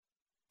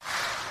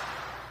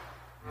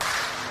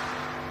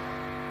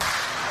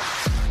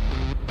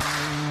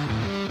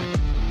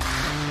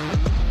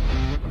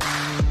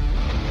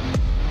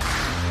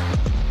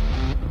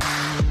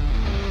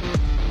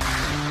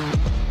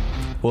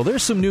Well,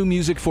 there's some new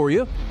music for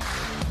you.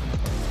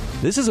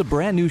 This is a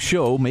brand new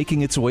show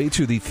making its way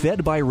to the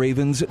Fed by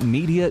Ravens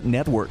Media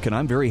Network, and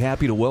I'm very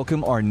happy to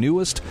welcome our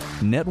newest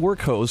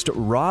network host,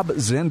 Rob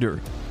Zender,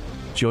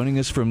 joining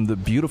us from the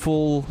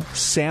beautiful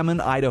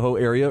Salmon, Idaho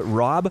area.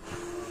 Rob,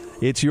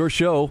 it's your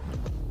show.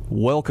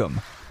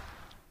 Welcome.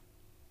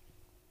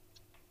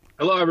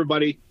 Hello,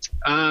 everybody.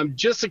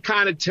 Just to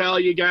kind of tell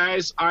you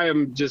guys, I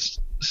am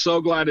just so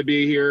glad to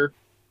be here.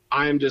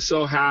 I am just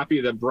so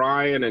happy that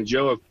Brian and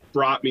Joe have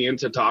brought me in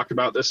to talk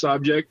about this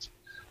subject.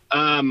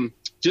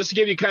 Just to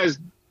give you guys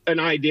an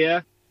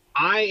idea,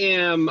 I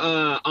am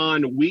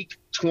on week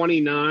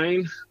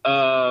 29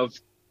 of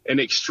an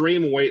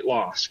extreme weight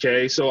loss,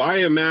 okay? So I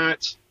am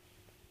at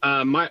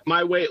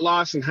my weight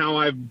loss, and how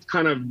I've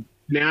kind of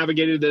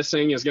navigated this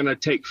thing is going to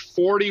take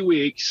 40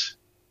 weeks,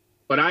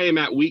 but I am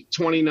at week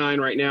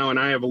 29 right now, and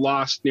I have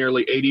lost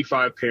nearly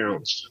 85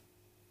 pounds.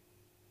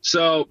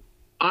 So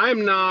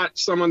I'm not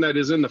someone that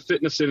is in the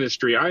fitness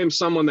industry. I am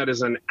someone that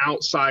is an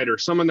outsider,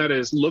 someone that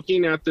is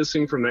looking at this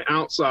thing from the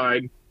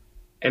outside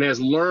and has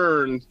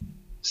learned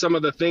some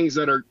of the things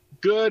that are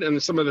good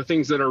and some of the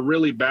things that are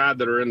really bad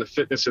that are in the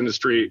fitness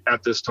industry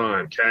at this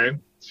time, okay?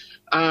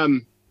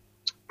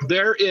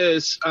 There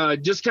is,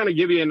 just kind of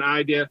give you an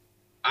idea,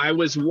 I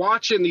was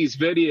watching these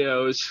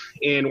videos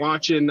and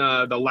watching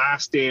The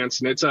Last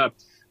Dance, and it's a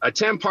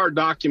 10-part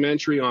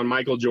documentary on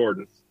Michael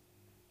Jordan.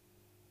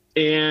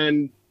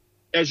 And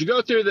as you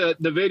go through the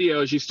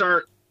videos, you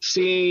start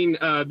seeing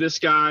this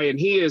guy, and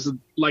he is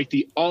like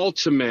the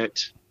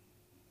ultimate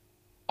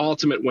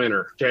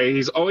winner, okay?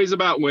 He's always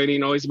about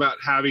winning, always about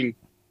having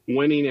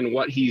winning in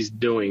what he's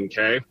doing,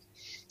 okay?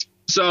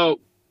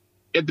 So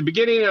at the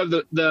beginning of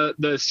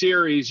the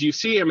series, you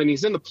see him, and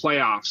he's in the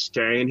playoffs,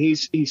 okay? And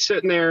he's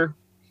sitting there,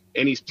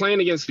 and he's playing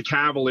against the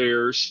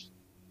Cavaliers,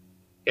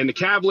 and the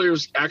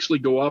Cavaliers actually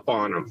go up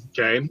on him,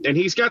 okay? And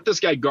he's got this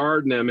guy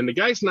guarding him, and the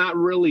guy's not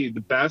really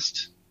the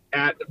best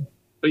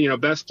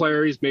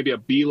player. He's maybe a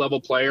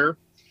B-level player.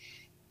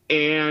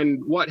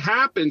 And what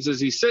happens is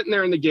he's sitting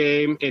there in the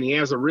game, and he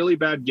has a really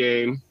bad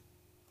game,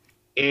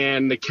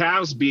 and the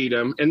Cavs beat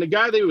him. And the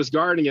guy that he was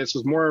guarding against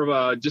was more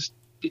of just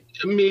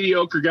a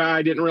mediocre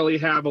guy, didn't really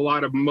have a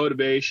lot of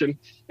motivation.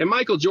 And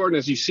Michael Jordan,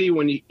 as you see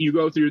when you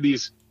go through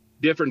these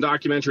different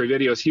documentary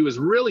videos, he was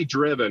really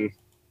driven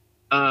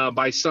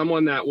by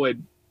someone that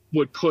would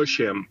push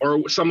him,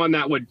 or someone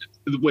that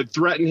would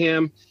threaten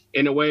him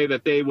in a way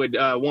that they would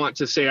want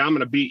to say, I'm going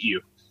to beat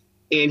you.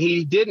 And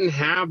he didn't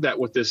have that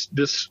with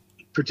this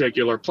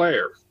particular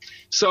player.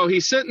 So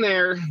he's sitting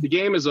there, the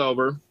game is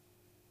over.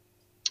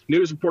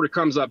 News reporter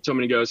comes up to him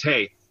and he goes,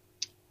 hey,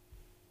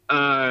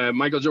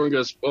 Michael Jordan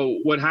goes, oh,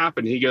 what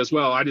happened? He goes,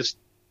 well, I just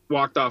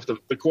walked off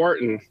the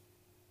court, and,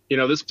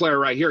 this player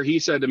right here, he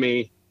said to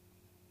me,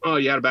 oh,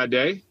 you had a bad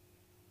day?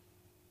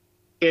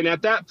 And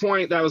at that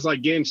point, that was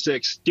like game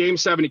 6. Game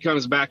 7, he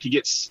comes back, he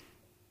gets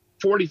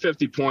 40,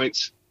 50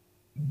 points.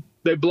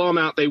 They blow him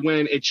out, they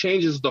win. It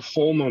changes the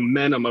whole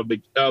momentum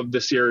of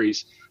the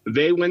series.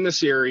 They win the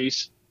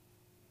series.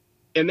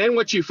 And then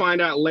what you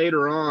find out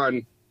later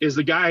on is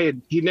the guy,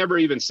 he never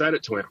even said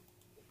it to him.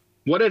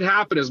 What had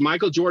happened is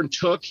Michael Jordan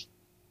took,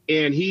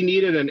 and he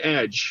needed an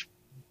edge.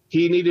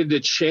 He needed to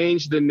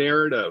change the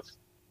narrative.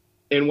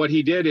 And what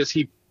he did is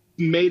he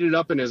made it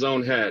up in his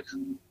own head.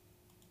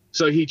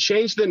 So he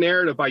changed the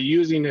narrative by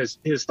using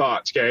his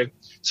thoughts, okay?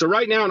 So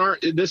right now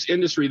in this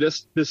industry,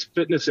 this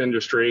fitness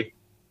industry,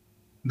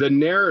 the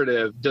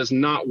narrative does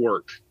not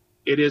work.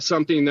 It is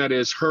something that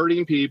is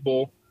hurting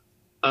people.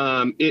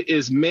 It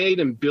is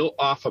made and built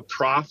off of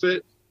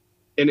profit,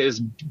 and is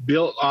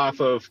built off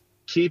of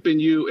keeping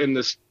you in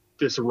this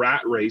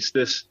rat race,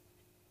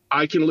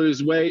 I can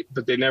lose weight,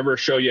 but they never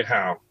show you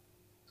how.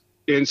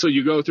 And so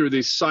you go through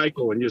this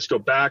cycle and you just go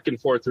back and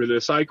forth through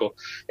this cycle.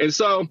 And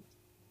so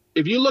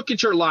if you look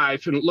at your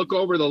life and look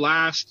over the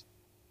last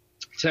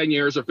 10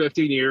 years or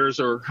 15 years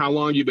or how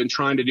long you've been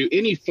trying to do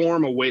any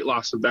form of weight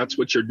loss, if that's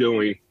what you're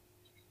doing,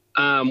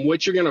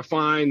 what you're going to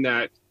find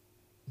that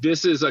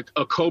this is a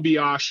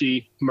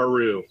Kobayashi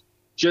Maru.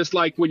 Just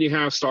like when you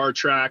have Star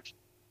Trek,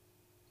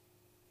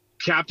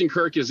 Captain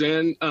Kirk is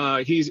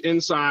he's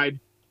inside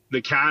the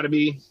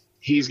academy.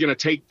 He's going to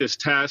take this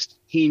test.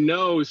 He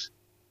knows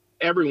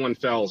everyone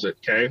fails it,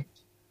 okay?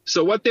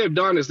 So what they've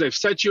done is they've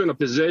set you in a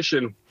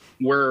position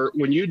where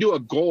when you do a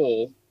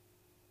goal,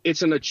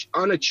 it's an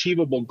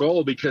unachievable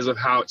goal because of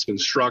how it's been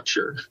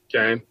structured,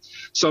 okay?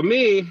 So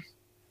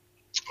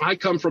I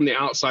come from the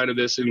outside of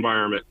this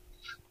environment.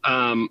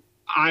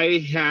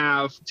 I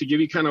have, to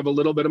give you kind of a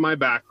little bit of my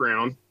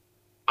background,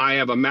 I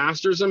have a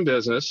master's in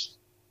business.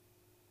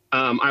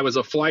 I was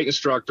a flight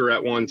instructor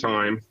at one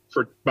time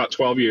for about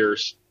 12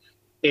 years.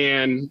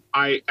 And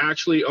I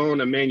actually own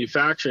a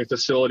manufacturing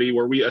facility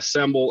where we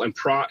assemble and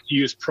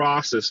use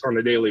process on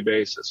a daily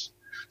basis.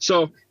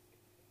 So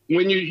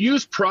when you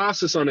use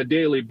process on a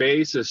daily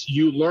basis,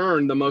 you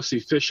learn the most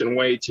efficient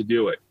way to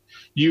do it.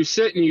 You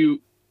sit and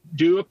you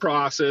do a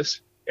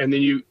process, and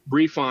then you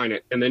refine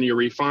it, and then you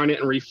refine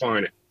it and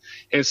refine it.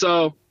 And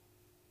so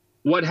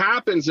What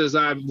happens is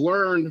I've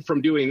learned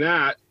from doing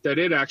that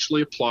it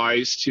actually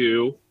applies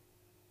to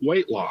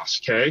weight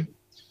loss. Okay.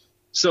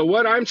 So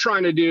what I'm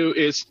trying to do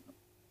is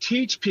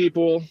teach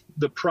people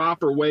the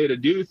proper way to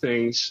do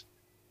things.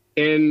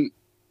 And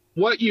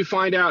what you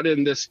find out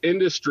in this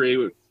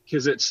industry,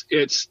 because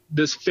it's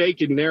this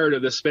fake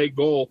narrative, this fake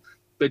goal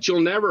that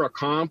you'll never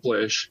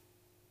accomplish,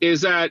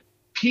 is that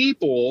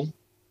people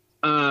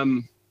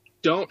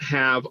don't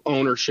have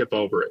ownership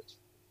over it.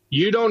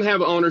 You don't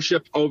have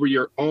ownership over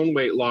your own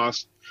weight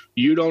loss.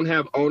 You don't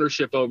have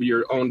ownership over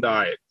your own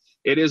diet.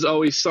 It is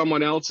always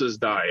someone else's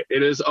diet.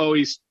 It is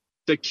always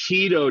the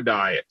keto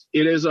diet.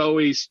 It is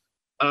always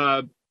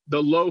the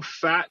low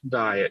fat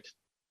diet.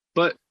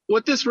 But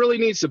what this really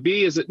needs to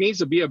be is it needs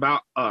to be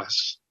about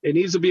us. It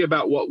needs to be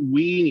about what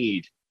we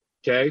need.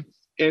 Okay.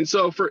 And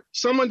so for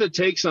someone to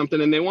take something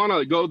and they want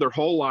to go their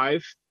whole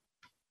life,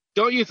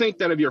 don't you think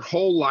that if your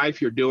whole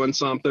life you're doing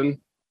something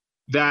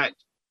that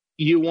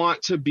you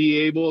want to be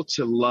able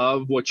to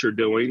love what you're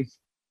doing?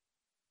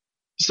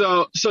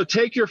 So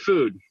take your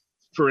food,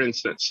 for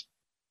instance.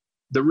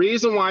 The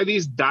reason why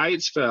these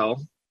diets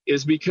fell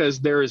is because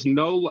they're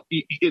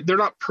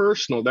not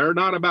personal. They're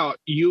not about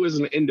you as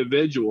an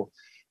individual.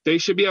 They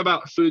should be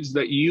about foods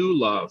that you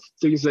love,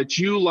 things that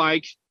you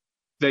like,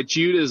 that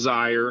you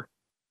desire,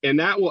 and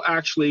that will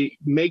actually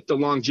make the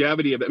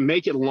longevity of it,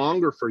 make it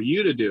longer for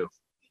you to do.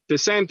 The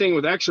same thing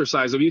with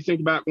exercise. If you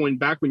think about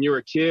back when you were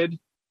a kid,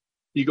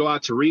 you go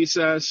out to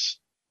recess,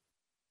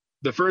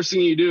 the first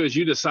thing you do is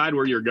you decide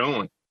where you're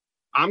going.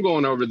 I'm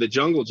going over to the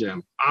jungle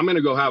gym. I'm going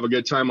to go have a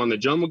good time on the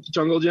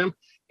jungle gym.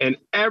 And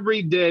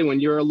every day when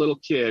you're a little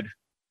kid,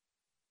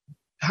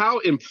 how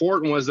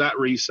important was that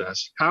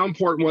recess? How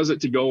important was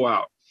it to go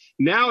out?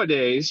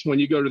 Nowadays, when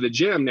you go to the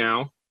gym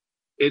now,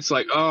 it's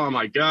like, oh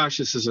my gosh,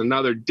 this is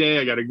another day.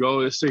 I got to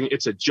go. This thing,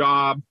 it's a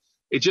job.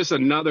 It's just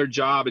another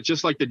job. It's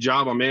just like the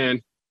job I'm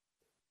in.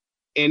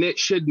 And it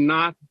should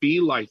not be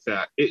like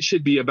that. It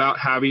should be about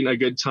having a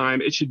good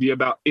time. It should be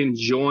about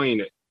enjoying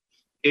it.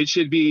 It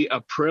should be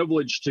a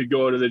privilege to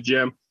go to the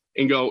gym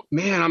and go,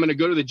 man, I'm going to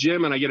go to the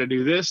gym and I get to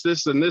do this,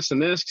 this, and this,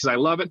 and this because I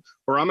love it.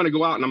 Or I'm going to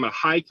go out and I'm going to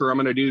hike, or I'm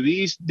going to do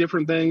these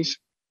different things.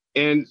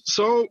 And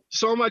so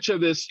much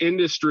of this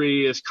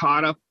industry is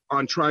caught up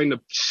on trying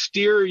to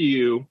steer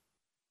you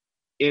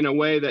in a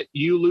way that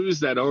you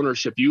lose that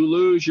ownership. You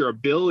lose your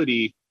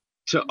ability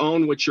to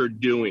own what you're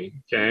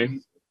doing. Okay.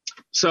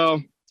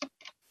 So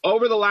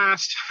over the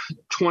last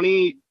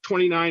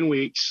 29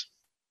 weeks,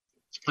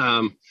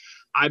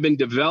 I've been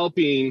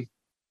developing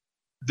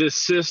this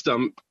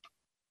system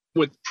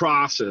with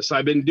process.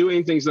 I've been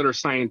doing things that are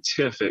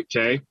scientific,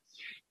 okay?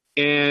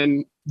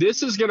 And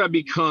this is going to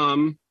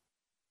become,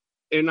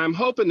 and I'm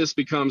hoping this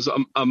becomes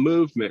a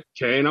movement,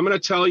 okay? And I'm going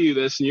to tell you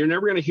this, and you're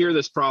never going to hear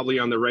this probably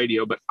on the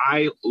radio, but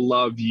I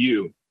love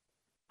you.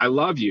 I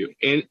love you,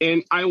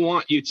 and I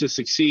want you to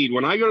succeed.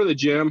 When I go to the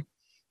gym,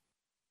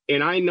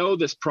 and I know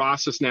this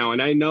process now,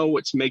 and I know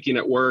what's making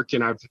it work,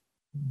 and I've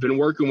been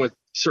working with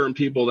certain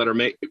people that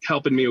are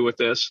helping me with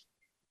this.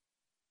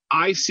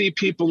 I see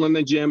people in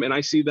the gym and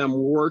I see them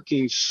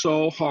working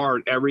so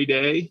hard every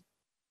day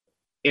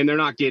and they're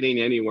not getting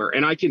anywhere.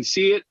 And I can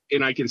see it,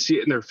 and I can see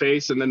it in their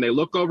face. And then they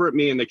look over at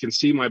me and they can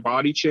see my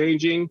body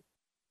changing,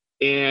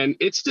 and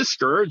it's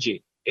discouraging.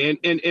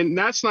 And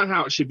that's not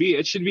how it should be.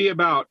 It should be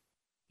about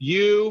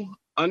you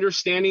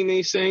understanding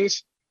these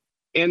things.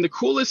 And the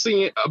coolest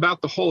thing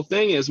about the whole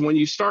thing is when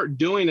you start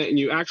doing it and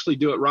you actually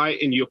do it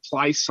right and you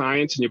apply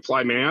science and you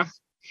apply math,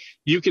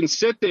 you can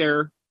sit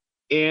there,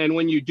 and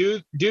when you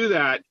do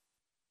that,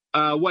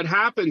 what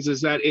happens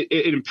is that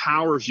it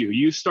empowers you.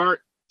 You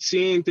start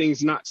seeing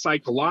things not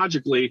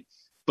psychologically,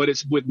 but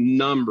it's with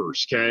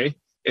numbers, okay?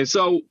 And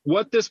so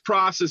what this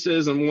process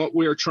is and what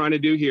we're trying to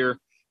do here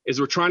is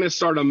we're trying to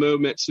start a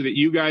movement so that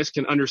you guys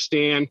can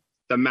understand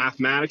the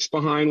mathematics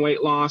behind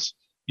weight loss.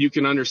 You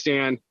can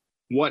understand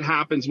what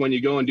happens when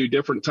you go and do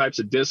different types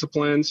of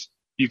disciplines.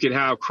 You could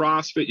have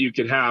CrossFit, you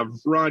could have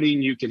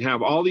running, you can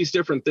have all these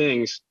different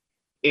things.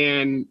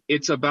 And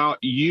it's about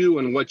you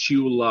and what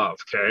you love,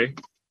 okay?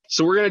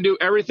 So we're going to do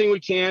everything we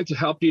can to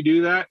help you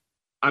do that.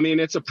 I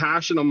mean, it's a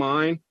passion of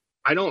mine.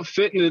 I don't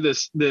fit into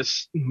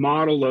this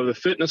model of the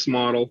fitness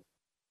model,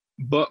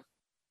 but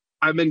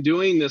I've been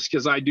doing this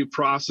because I do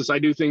process. I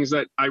do things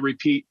that I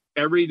repeat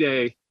every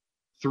day,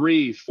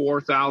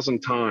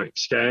 3,000-4,000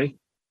 times, okay?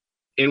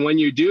 And when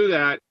you do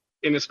that,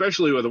 and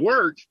especially with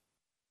work,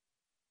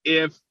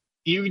 if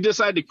you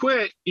decide to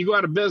quit, you go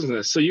out of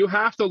business. So you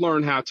have to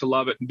learn how to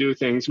love it and do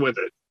things with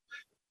it.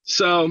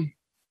 So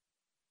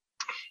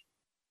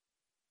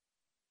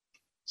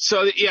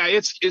yeah,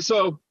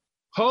 so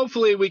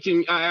hopefully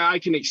I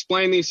can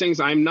explain these things.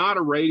 I'm not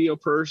a radio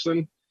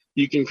person.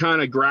 You can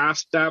kind of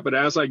grasp that, but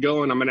as I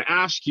go, and I'm going to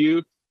ask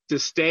you to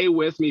stay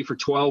with me for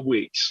 12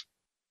 weeks.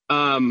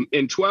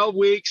 In 12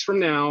 weeks from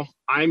now,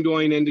 I'm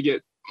going in to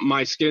get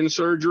my skin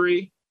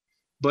surgery,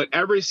 but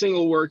every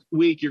single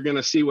week, you're going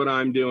to see what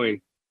I'm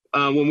doing.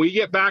 When we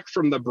get back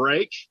from the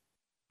break,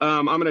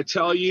 I'm going to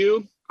tell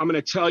you, I'm going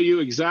to tell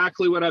you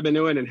exactly what I've been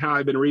doing and how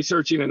I've been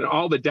researching and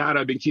all the data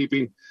I've been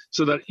keeping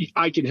so that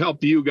I can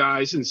help you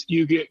guys. And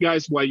you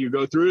guys, while you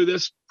go through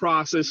this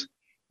process,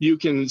 you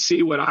can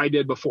see what I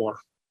did before.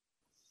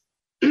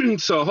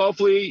 So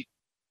hopefully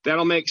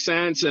that'll make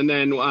sense. And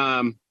then,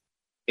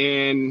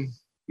 and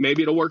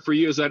maybe it'll work for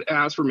you as that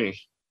has for me.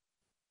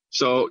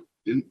 So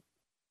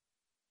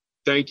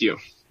thank you.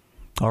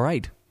 All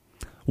right.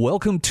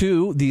 Welcome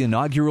to the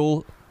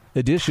inaugural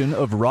edition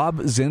of Rob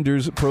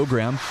Zender's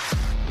program.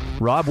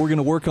 Rob, we're going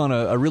to work on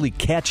a really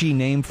catchy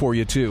name for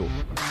you, too.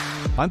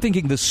 I'm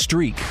thinking The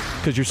Streak,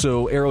 because you're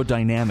so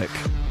aerodynamic.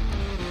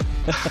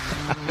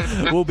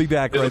 We'll be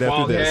back right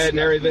after this. Head and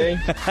everything.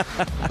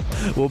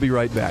 We'll be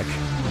right back.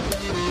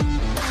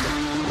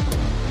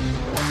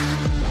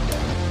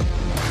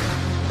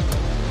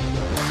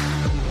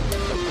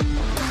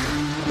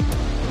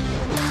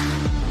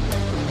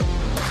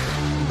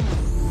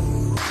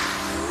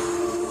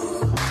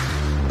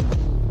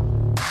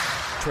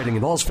 Trading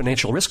involves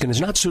financial risk and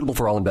is not suitable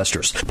for all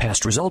investors.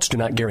 Past results do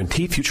not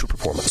guarantee future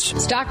performance.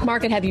 Stock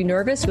market have you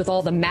nervous with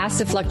all the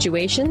massive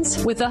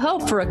fluctuations? With the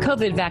hope for a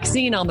COVID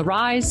vaccine on the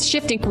rise,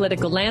 shifting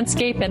political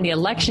landscape, and the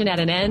election at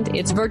an end,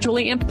 it's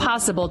virtually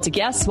impossible to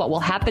guess what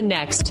will happen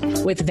next.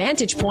 With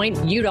Vantage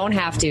Point, you don't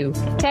have to.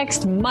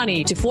 Text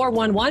MONEY to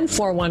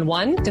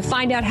 411-411 to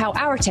find out how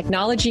our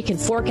technology can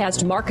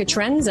forecast market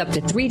trends up to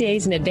 3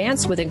 days in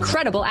advance with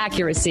incredible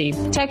accuracy.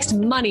 Text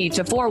MONEY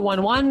to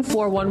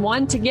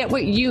 411-411 to get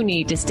what you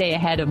need to stay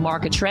ahead of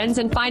market trends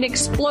and find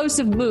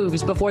explosive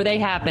moves before they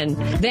happen.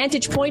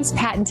 Vantage Point's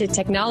patented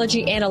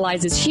technology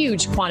analyzes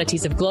huge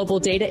quantities of global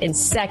data in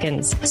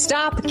seconds.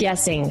 Stop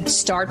guessing.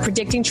 Start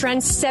predicting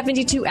trends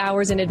 72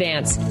 hours in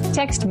advance.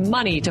 Text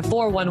MONEY to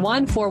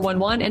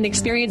 411-411 and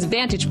experience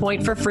Vantage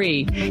Point for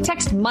free.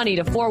 Text MONEY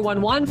to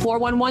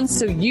 411-411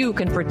 so you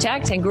can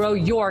protect and grow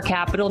your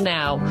capital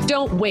now.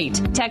 Don't wait.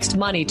 Text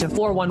MONEY to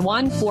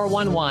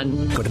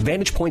 411-411. Go to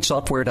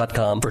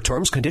VantagePointSoftware.com for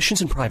terms,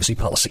 conditions, and privacy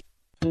policy.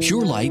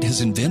 Pure Light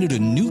has invented a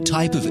new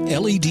type of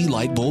LED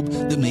light bulb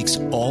that makes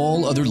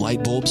all other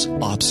light bulbs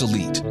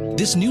obsolete.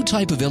 This new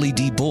type of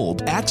LED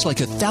bulb acts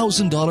like a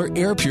 $1,000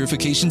 air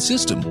purification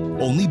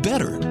system, only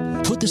better.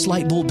 Put this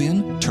light bulb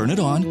in, turn it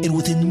on, and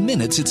within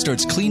minutes it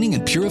starts cleaning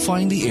and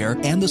purifying the air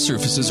and the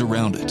surfaces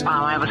around it.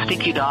 I have a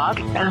stinky dog,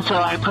 and so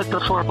I put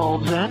the 4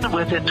 bulbs in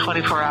within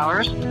 24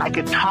 hours. I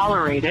could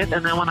tolerate it,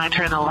 and then when I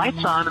turned the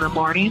lights on in the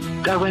morning,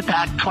 I went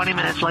back 20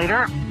 minutes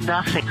later,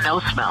 nothing, no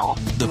smell.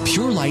 The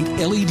Pure Light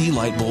LED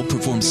light bulb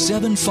performs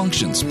 7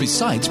 functions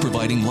besides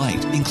providing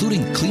light,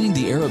 including cleaning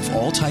the air of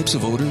all types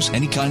of odors,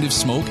 any kind of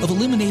smoke, of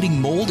eliminating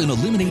mold, and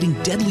eliminating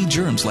deadly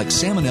germs like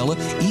Salmonella,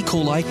 E.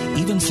 coli,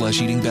 even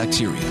flesh-eating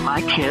bacteria.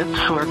 My kids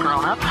who are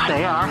grown up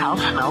say our house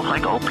smells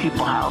like old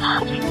people's house.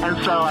 And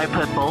so I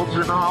put bulbs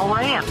in the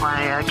hallway, and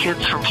my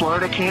kids from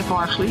Florida came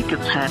last week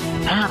and said,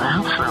 man, the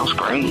house smells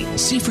great.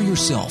 See for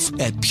yourself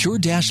at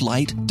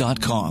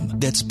pure-light.com.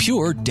 That's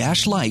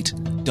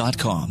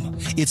pure-light.com.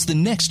 It's the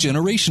next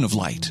generation of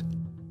light.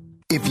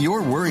 If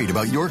you're worried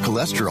about your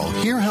cholesterol,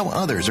 hear how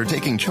others are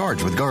taking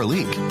charge with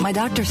garlic. My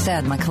doctor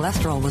said my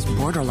cholesterol was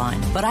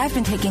borderline, but I've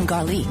been taking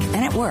garlic,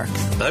 and it works.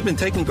 I've been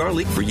taking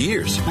garlic for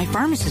years. My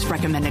pharmacist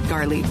recommended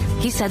garlic.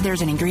 He said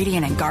there's an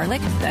ingredient in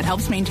garlic that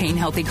helps maintain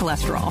healthy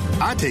cholesterol.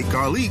 I take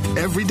garlic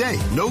every day.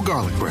 No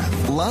garlic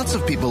breath. Lots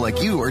of people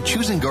like you are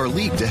choosing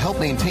garlic to help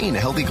maintain a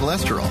healthy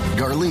cholesterol.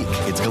 Garlic,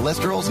 it's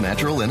cholesterol's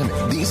natural enemy.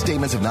 These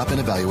statements have not been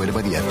evaluated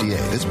by the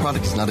FDA. This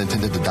product is not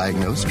intended to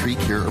diagnose, treat,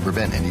 cure, or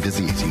prevent any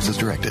disease. Use as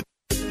directed.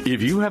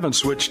 If you haven't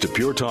switched to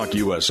Pure Talk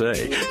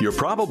USA, you're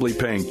probably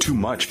paying too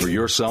much for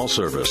your cell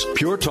service.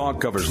 Pure Talk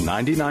covers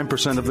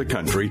 99% of the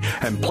country,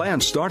 and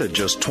plans start at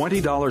just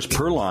 $20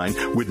 per line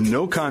with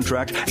no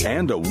contract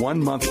and a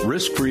 1-month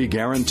risk-free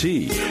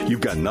guarantee.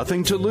 You've got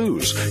nothing to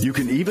lose. You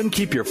can even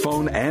keep your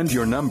phone and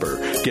your number.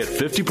 Get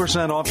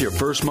 50% off your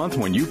first month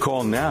when you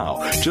call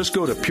now. Just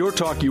go to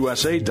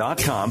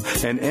puretalkusa.com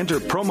and enter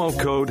promo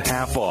code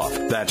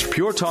HALF-OFF. That's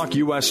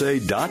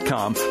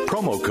puretalkusa.com,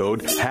 promo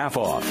code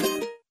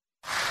HALF-OFF.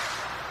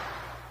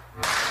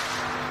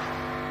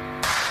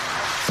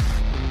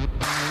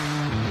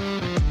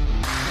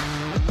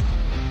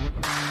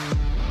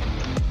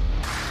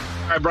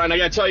 All right, Brian, I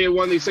got to tell you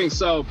one of these things.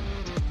 So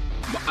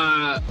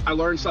I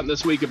learned something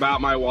this week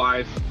about my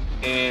wife,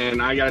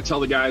 and I got to tell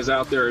the guys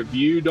out there, if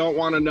you don't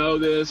want to know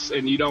this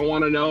and you don't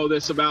want to know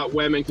this about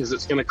women because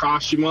it's going to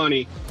cost you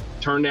money,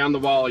 turn down the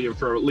volume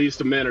for at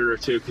least a minute or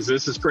two because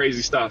this is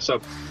crazy stuff.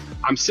 So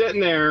I'm sitting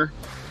there,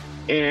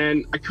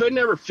 and I could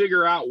never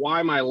figure out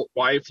why my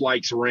wife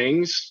likes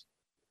rings,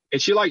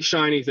 and she likes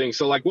shiny things.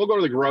 So, like, we'll go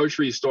to the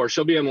grocery store.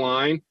 She'll be in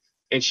line,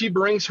 and she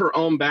brings her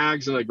own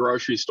bags in the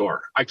grocery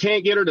store. I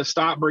can't get her to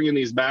stop bringing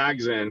these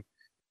bags in.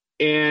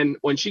 And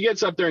when she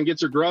gets up there and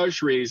gets her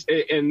groceries,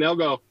 and they'll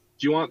go,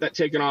 do you want that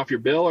taken off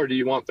your bill or do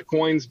you want the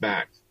coins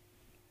back?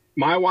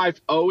 My wife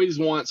always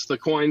wants the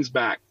coins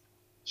back.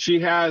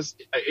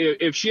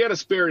 If she had a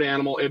spirit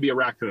animal, it'd be a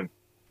raccoon.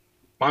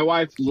 My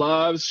wife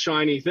loves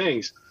shiny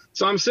things.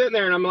 So I'm sitting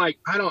there and I'm like,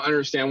 I don't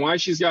understand why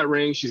she's got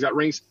rings. She's got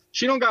rings.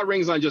 She don't got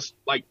rings on just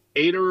like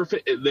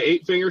the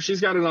 8 fingers.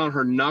 She's got it on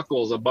her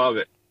knuckles above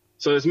it.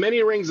 So as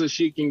many rings as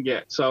she can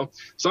get. So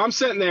I'm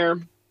sitting there,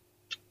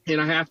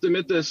 and I have to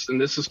admit this, and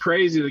this is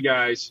crazy to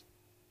guys.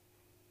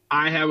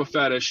 I have a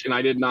fetish, and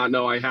I did not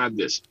know I had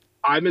this.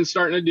 I've been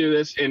starting to do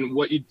this, and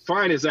what you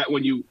find is that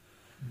when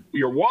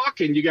you're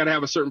walking, you got to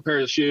have a certain pair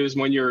of shoes.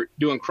 When you're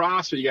doing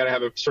CrossFit, you got to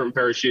have a certain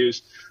pair of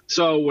shoes.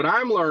 So what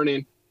I'm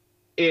learning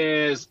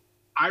is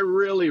I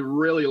really,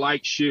 really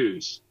like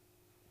shoes.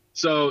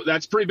 So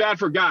that's pretty bad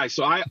for guys.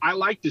 So I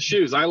like the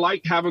shoes. I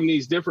like having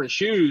these different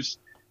shoes.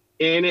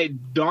 And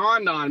it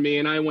dawned on me,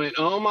 and I went,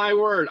 oh, my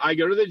word. I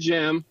go to the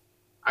gym.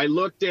 I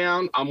look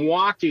down. I'm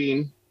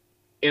walking,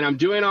 and I'm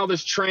doing all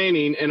this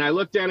training. And I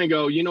look down and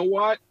go, you know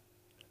what?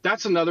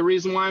 That's another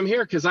reason why I'm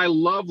here, because I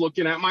love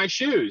looking at my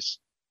shoes.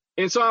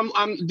 And so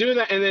I'm doing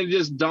that, and then it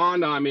just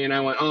dawned on me, and I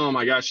went, oh,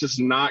 my gosh, this is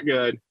not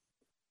good.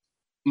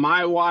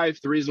 My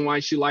wife, the reason why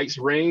she likes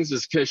rings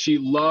is because she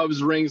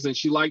loves rings, and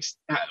she likes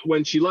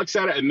when she looks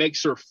at it, it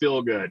makes her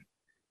feel good.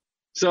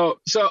 So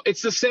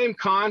it's the same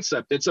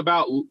concept. It's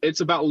about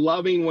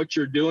loving what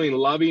you're doing,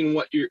 loving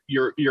what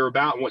you're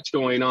about and what's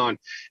going on.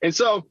 And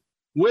so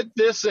with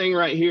this thing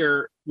right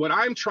here, what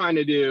I'm trying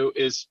to do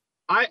is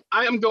I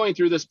am going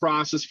through this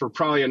process for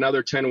probably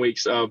another 10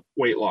 weeks of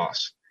weight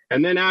loss.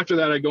 And then after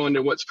that, I go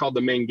into what's called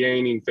the main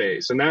gaining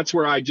phase. And that's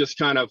where I just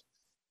kind of,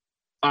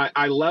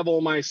 I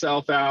level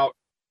myself out.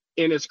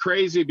 And it's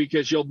crazy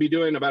because you'll be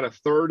doing about a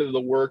third of the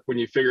work when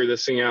you figure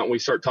this thing out and we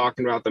start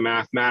talking about the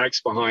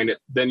mathematics behind it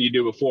than you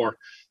do before.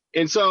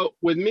 And so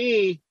with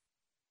me,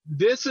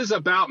 this is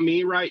about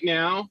me right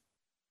now.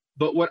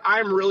 But what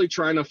I'm really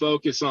trying to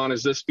focus on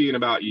is this being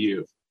about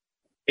you.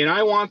 And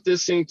I want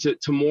this thing to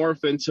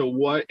morph into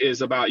what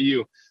is about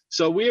you.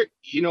 So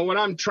what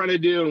I'm trying to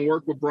do and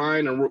work with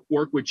Brian and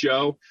work with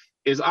Joe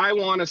is I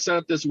want to set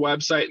up this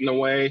website in a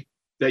way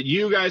that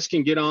you guys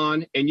can get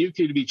on and you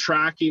could be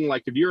tracking.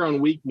 Like if you're on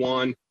week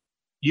 1,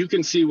 you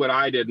can see what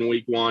I did in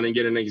week 1 and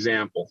get an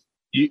example.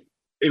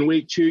 In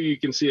week 2, you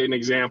can see an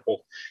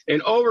example.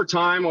 And over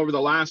time, over the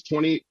last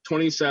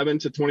 27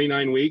 to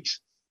 29 weeks,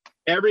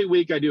 every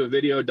week I do a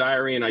video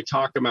diary and I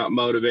talk about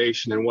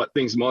motivation and what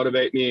things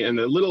motivate me and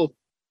the little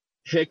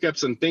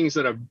hiccups and things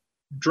that have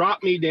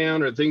dropped me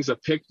down or things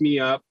that picked me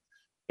up.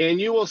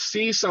 And you will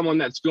see someone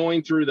that's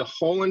going through the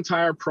whole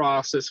entire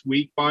process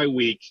week by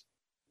week.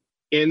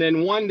 And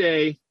then one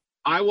day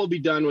I will be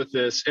done with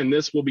this and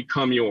this will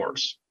become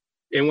yours.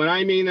 And what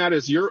I mean that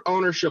is your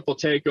ownership will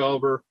take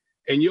over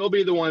and you'll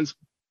be the ones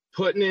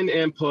putting in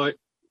input.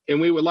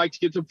 And we would like to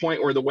get to the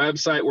point where the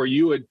website where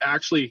you would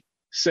actually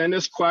send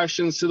us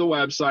questions to the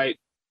website,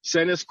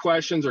 send us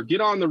questions or get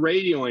on the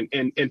radio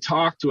and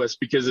talk to us.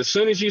 Because as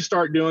soon as you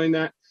start doing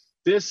that,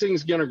 this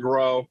thing's going to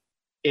grow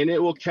and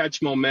it will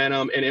catch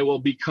momentum and it will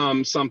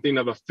become something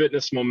of a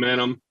fitness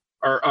momentum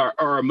or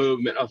a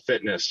movement of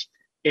fitness.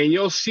 And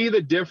you'll see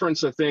the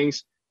difference of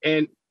things.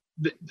 And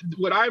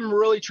what I'm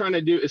really trying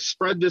to do is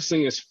spread this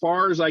thing as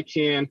far as I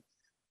can.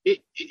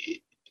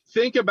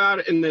 Think about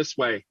it in this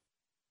way.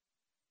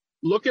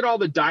 Look at all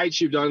the diets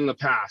you've done in the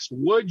past.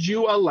 Would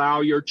you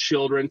allow your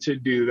children to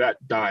do that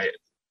diet?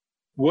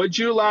 Would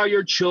you allow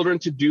your children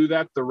to do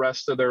that the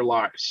rest of their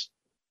lives?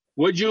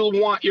 Would you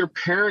want your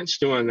parents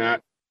doing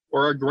that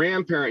or a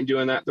grandparent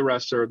doing that the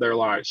rest of their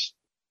lives?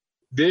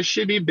 This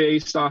should be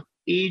based off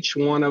each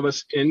one of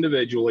us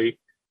individually.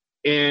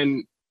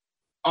 And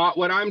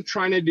what I'm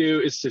trying to do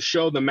is to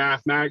show the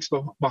mathematics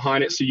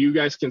behind it so you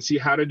guys can see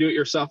how to do it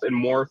yourself and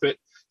morph it.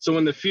 So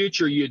in the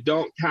future, you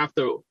don't have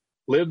to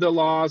live the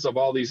laws of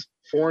all these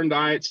foreign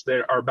diets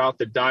that are about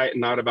the diet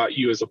and not about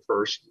you as a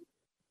person.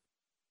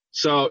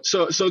 So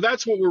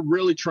that's what we're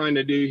really trying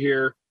to do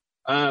here.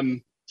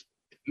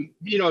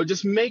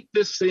 Just make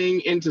this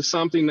thing into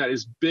something that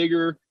is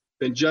bigger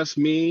than just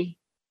me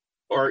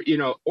or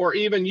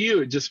even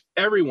you, just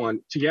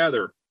everyone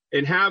together.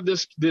 And have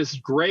this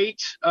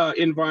great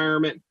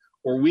environment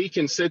where we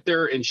can sit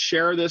there and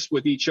share this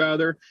with each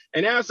other.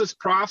 And as this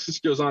process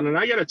goes on, and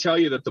I got to tell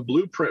you that the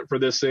blueprint for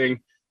this thing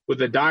with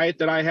the diet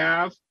that I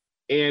have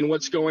and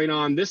what's going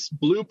on, this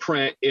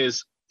blueprint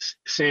is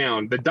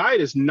sound. The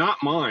diet is not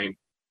mine.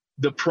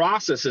 The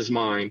process is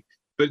mine.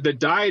 But the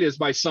diet is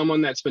by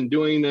someone that's been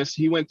doing this.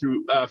 He went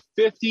through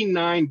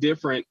 59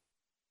 different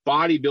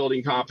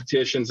bodybuilding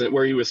competitions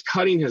where he was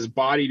cutting his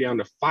body down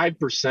to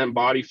 5%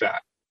 body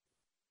fat.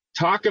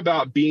 Talk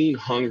about being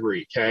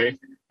hungry, okay?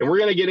 And we're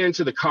going to get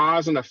into the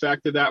cause and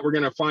effect of that. We're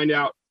going to find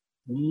out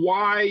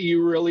why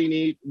you really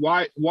need,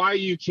 why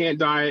you can't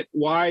diet,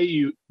 why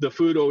the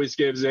food always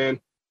gives in.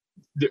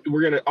 We're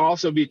going to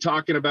also be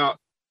talking about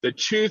the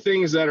 2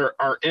 things that are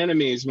our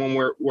enemies when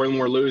we're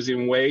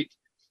losing weight.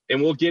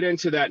 And we'll get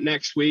into that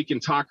next week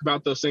and talk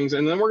about those things.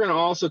 And then we're going to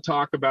also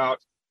talk about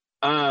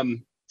how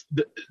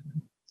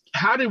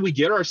did we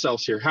get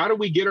ourselves here? How do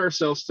we get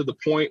ourselves to the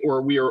point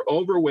where we are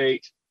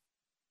overweight?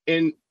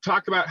 And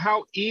talk about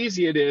how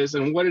easy it is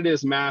and what it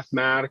is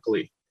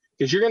mathematically.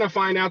 Because you're going to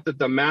find out that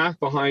the math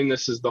behind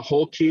this is the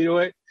whole key to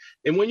it.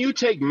 And when you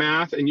take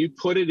math and you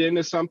put it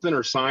into something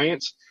or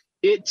science,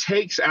 it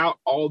takes out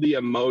all the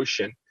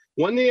emotion.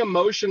 When the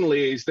emotion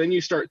leaves, then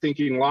you start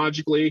thinking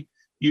logically,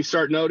 you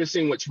start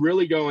noticing what's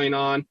really going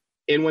on.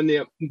 And when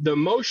the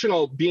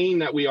emotional being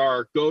that we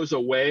are goes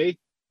away,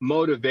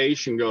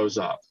 motivation goes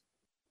up,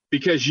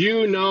 because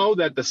you know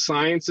that the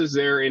science is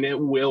there and it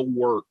will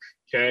work.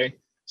 Okay.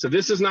 So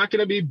this is not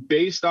going to be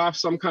based off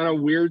some kind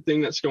of weird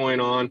thing that's going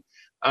on.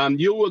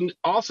 You will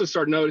also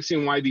start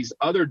noticing why these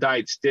other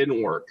diets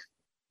didn't work,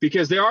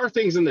 because there are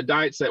things in the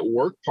diets that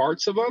work,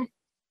 parts of them.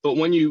 But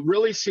when you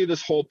really see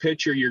this whole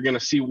picture, you're going to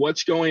see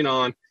what's going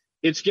on.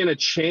 It's going to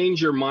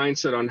change your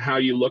mindset on how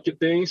you look at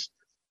things.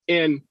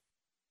 And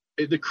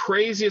the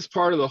craziest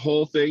part of the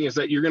whole thing is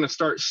that you're going to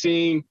start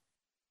seeing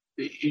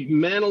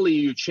mentally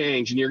you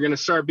change, and you're going to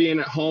start being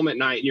at home at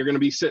night, and you're going to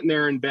be sitting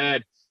there in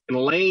bed and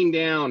laying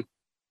down,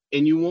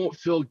 and you won't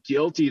feel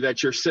guilty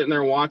that you're sitting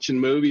there watching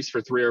movies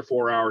for 3 or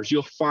 4 hours.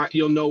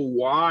 You'll know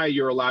why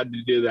you're allowed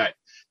to do that.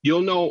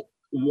 You'll know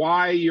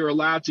why you're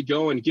allowed to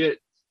go and get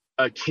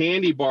a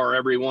candy bar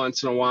every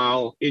once in a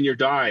while in your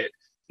diet.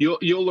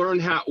 You'll learn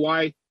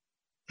why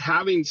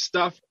having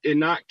stuff and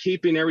not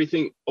keeping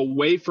everything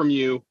away from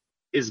you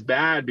is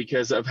bad,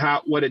 because of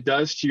what it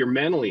does to your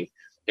mentally.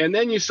 And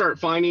then you start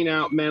finding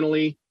out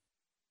mentally,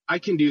 I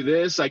can do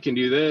this, I can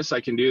do this, I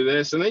can do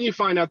this. And then you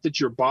find out that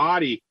your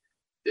body,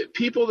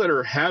 people that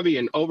are heavy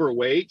and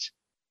overweight,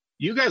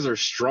 you guys are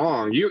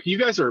strong. You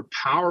guys are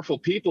powerful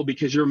people,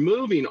 because you're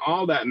moving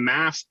all that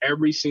mass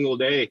every single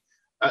day.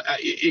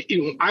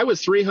 I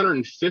was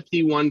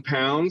 351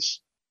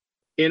 pounds,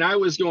 and I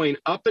was going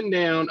up and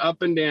down,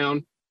 up and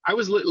down. I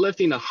was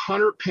lifting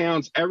 100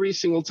 pounds every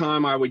single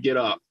time I would get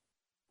up.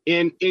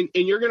 And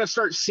you're going to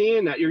start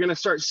seeing that. You're going to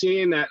start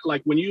seeing that,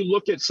 like, when you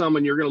look at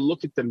someone, you're going to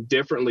look at them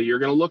differently. You're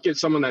going to look at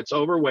someone that's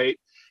overweight,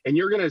 and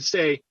you're going to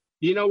say,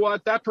 you know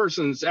what, that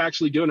person's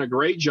actually doing a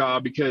great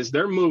job, because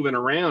they're moving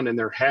around and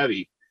they're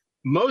heavy.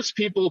 Most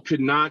people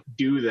could not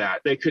do that.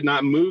 They could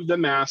not move the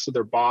mass of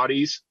their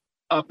bodies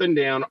up and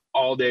down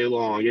all day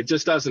long. It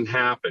just doesn't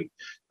happen.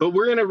 But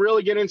we're going to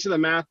really get into the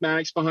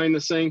mathematics behind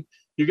this thing.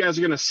 You guys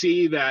are going to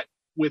see that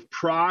with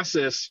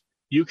process,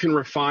 you can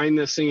refine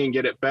this thing and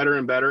get it better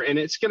and better. And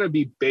it's going to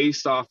be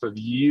based off of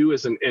you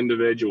as an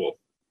individual.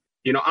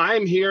 You know,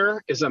 I'm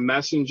here as a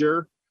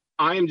messenger.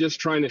 I am just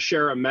trying to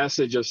share a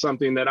message of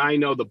something that I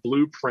know the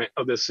blueprint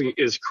of this thing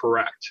is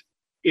correct.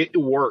 It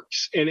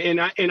works.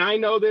 And I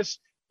know this,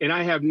 and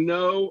I have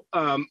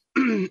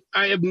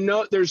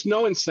there's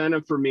no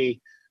incentive for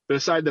me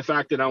beside the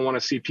fact that I want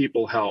to see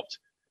people helped.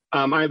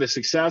 I have a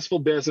successful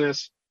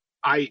business.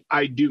 I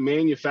do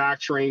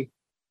manufacturing.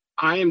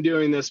 I am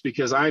doing this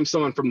because I'm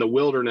someone from the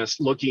wilderness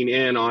looking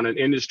in on an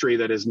industry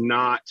that is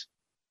not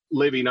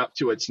living up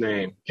to its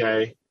name.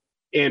 Okay.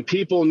 And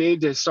people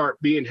need to start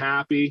being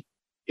happy.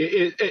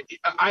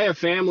 I have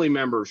family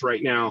members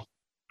right now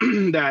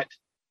that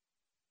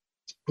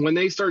when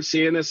they start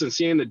seeing this and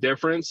seeing the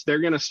difference, they're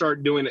going to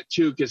start doing it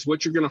too. Because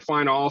what you're going to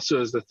find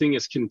also is the thing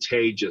is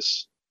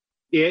contagious.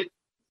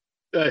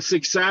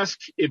 Success,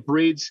 it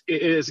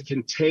is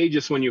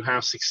contagious when you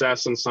have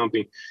success in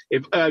something.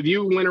 If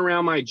you went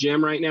around my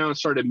gym right now and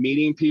started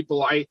meeting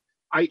people, I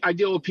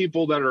deal with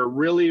people that are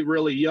really,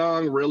 really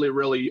young, really,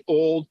 really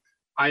old.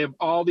 I have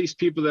all these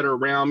people that are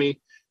around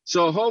me.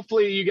 So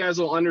hopefully you guys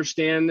will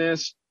understand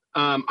this.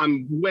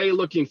 I'm way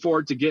looking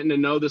forward to getting to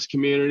know this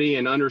community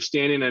and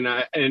understanding.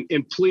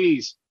 And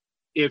please,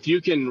 if you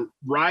can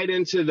write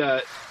into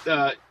the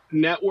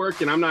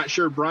network, and I'm not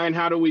sure, Brian,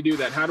 how do we do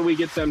that? How do we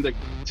get them to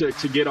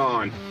get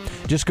on?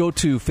 Just go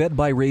to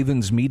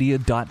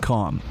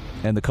fedbyravensmedia.com,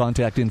 and the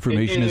contact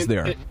information is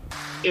there.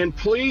 And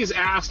please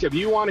ask, if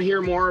you want to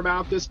hear more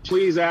about this,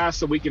 please ask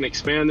so we can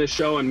expand this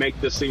show and make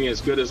this thing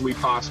as good as we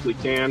possibly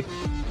can.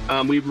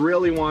 We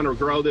really want to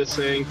grow this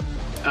thing,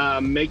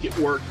 make it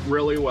work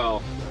really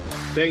well.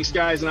 Thanks,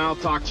 guys, and I'll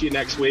talk to you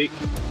next week.